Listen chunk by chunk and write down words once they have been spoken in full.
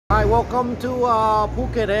Alright, welcome to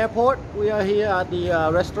Phuket Airport. We are here at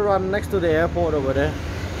the restaurant next to the airport over there.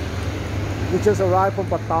 We just arrived from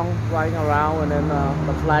Patong, flying around, and then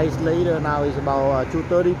the flight later now is about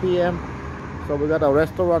 2:30 p.m. So we got a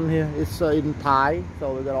restaurant here. It's in Thai,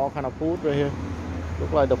 so we got all kind of food right here.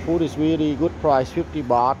 Look like the food is really good price, 50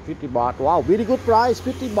 baht, 50 baht. Wow, really good price,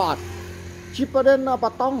 50 baht. Cheaper than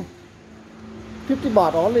Patong. 50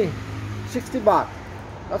 baht only, 60 baht.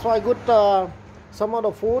 That's why good. Some of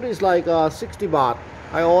the food is like 60 baht.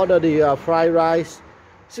 I ordered the fried rice,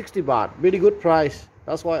 60 baht. Really good price.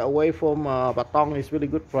 That's why away from Patong is really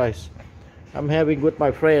good price. I'm having with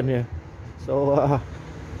my friend here. So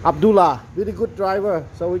Abdullah, really good driver.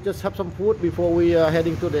 So we just have some food before we are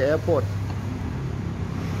heading to the airport.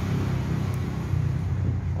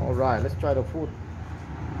 All right, let's try the food.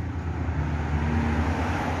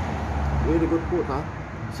 Really good food, huh?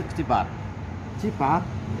 60 baht. Cheap, huh?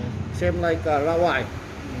 Yes. Same like rawai.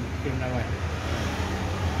 Same rawai.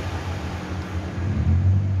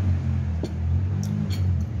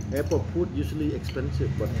 Airport food usually expensive,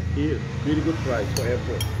 but here really good price for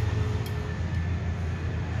airport.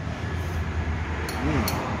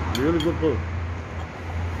 Really good food.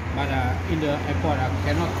 But in the airport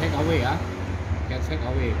cannot take away, can take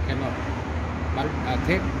away, cannot. But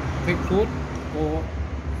take food or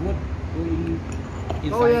food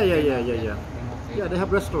inside. Oh yeah. Yeah, they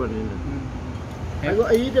have restaurant in it.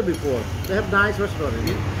 I eat it before. They have nice restaurant in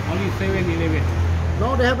it. Only 7-Eleven.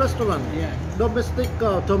 No, they have restaurant. Yeah. Domestic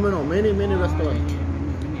terminal, many restaurant.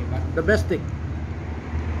 Many, but Domestic.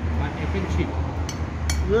 I think cheap.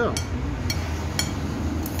 Yeah.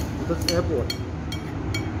 Because airport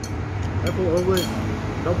always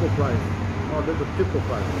double price. Or they could triple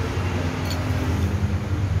price.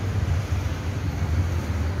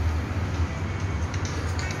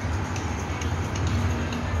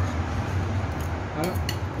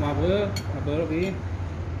 Mà bữa là bị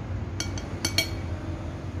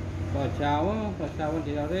bò cháo anh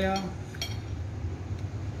chị nào đấy không?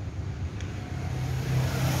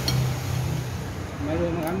 Mấy đứa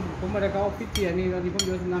mà ăn cũng mới đã có office tiền đi rồi thì không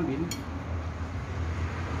vô Nam Bình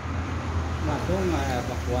mà xuống mà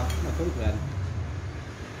bạc quạt mà xuống chuyện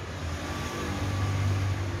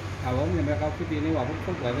bóng thì mới có office tiền đi vào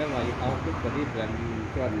không phải cái loại tao chút cái đi chuyện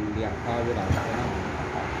chuyện điện tao với đảo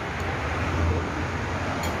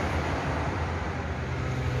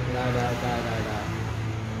ได้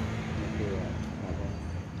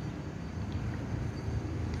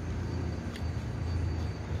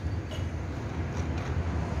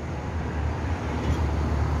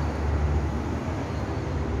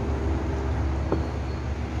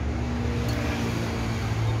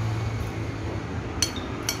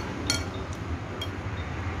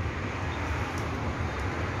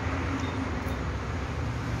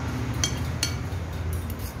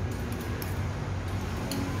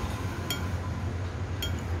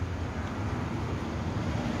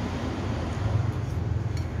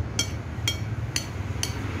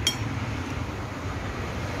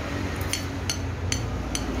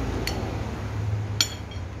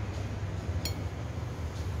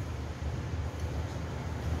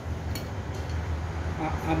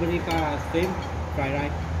America same fried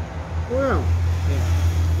rice. Well,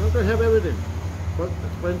 Yeah. they have everything, but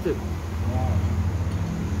expensive. Wow.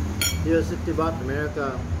 Here 60 baht, America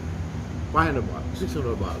 500 baht,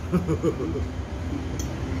 600 baht.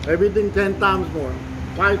 Everything 10 times more,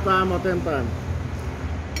 5 times or 10 times.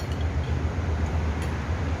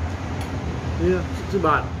 Here 60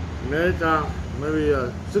 baht, America maybe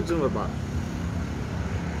 600 baht,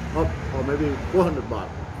 or maybe 400 baht,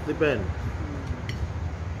 depend.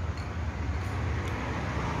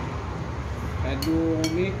 And you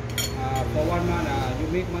make for 1 month you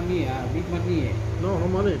make money big money. No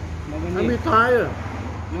money. No money. I'm retired.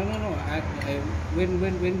 No.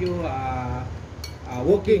 When you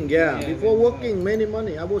Working, yeah. Before working, many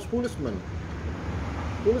money. I was policeman.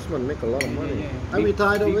 Policeman make a lot of money. Yeah. I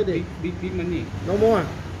retired already. Big money. No more.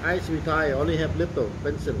 I retired. Only have little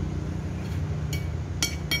pension.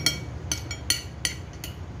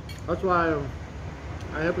 That's why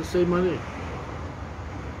I have to save money.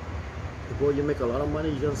 Before you make a lot of money,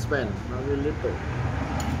 you don't spend. Now you little.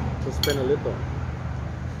 So spend a little.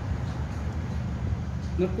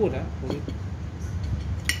 Not good,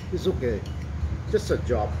 It's okay. Just a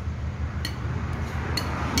job.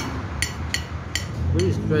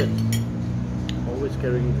 Really stress. Always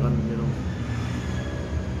carrying gun, you know.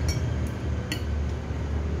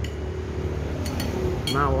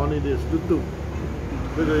 Now only this YouTube.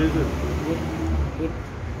 Very easy. Good.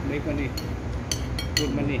 Make money.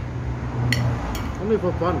 Good money. Only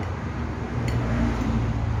for fun.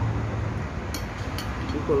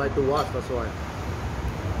 People like to watch, that's why.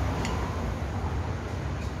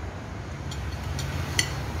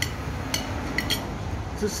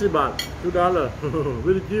 $60, $2.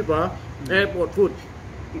 Really cheap, huh? Airport food.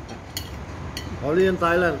 Only in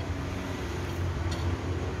Thailand.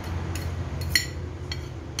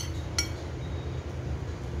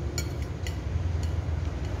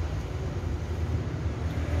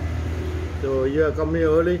 So yeah, come here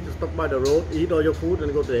early, just stop by the road, eat all your food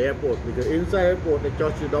and go to the airport, because inside airport they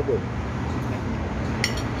charge you double.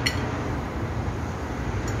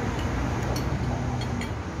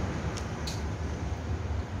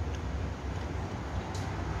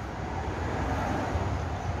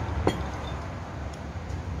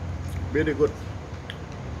 Very good.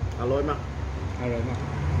 อร่อยมาก อร่อยมาก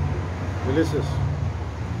Delicious.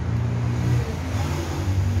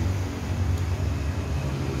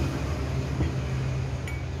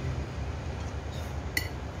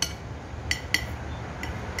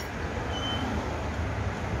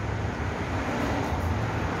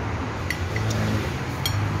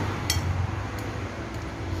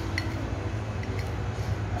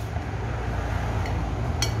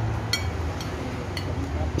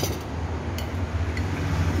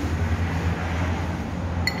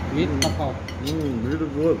 with กะเพรา Really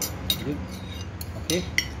good. okay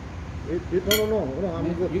No, I'm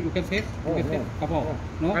good. you can taste you can taste กะเพรา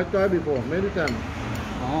no I tried before, many times.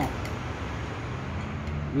 อ๋อ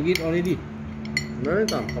you eat already Many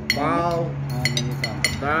times. กะเพรา อ๋อมันมีสาม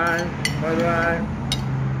ได้ไปได้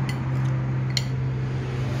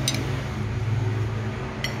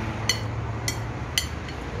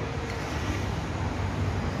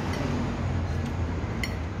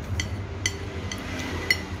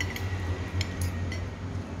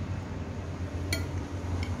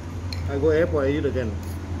I go airport, I eat again.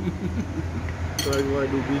 So I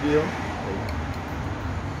do video.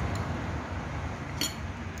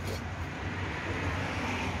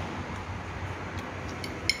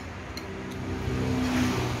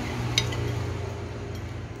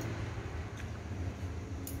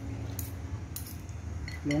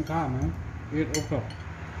 ลงข้ามไหม8 o'clock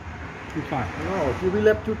 2:05 No, we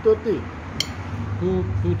left 2:30.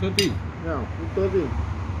 2:30 Yeah, 2:30.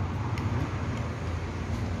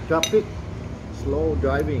 Traffic, slow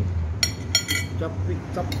driving. Traffic,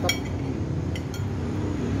 stop.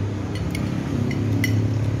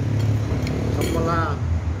 Samala,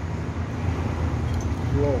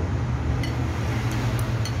 slow.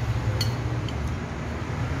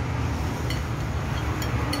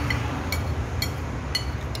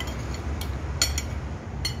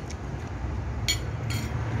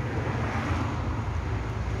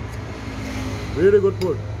 Really good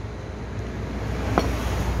food.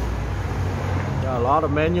 Yeah, a lot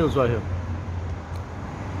of menus right here.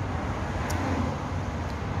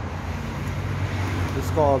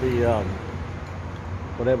 It's called the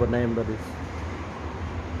whatever name that is.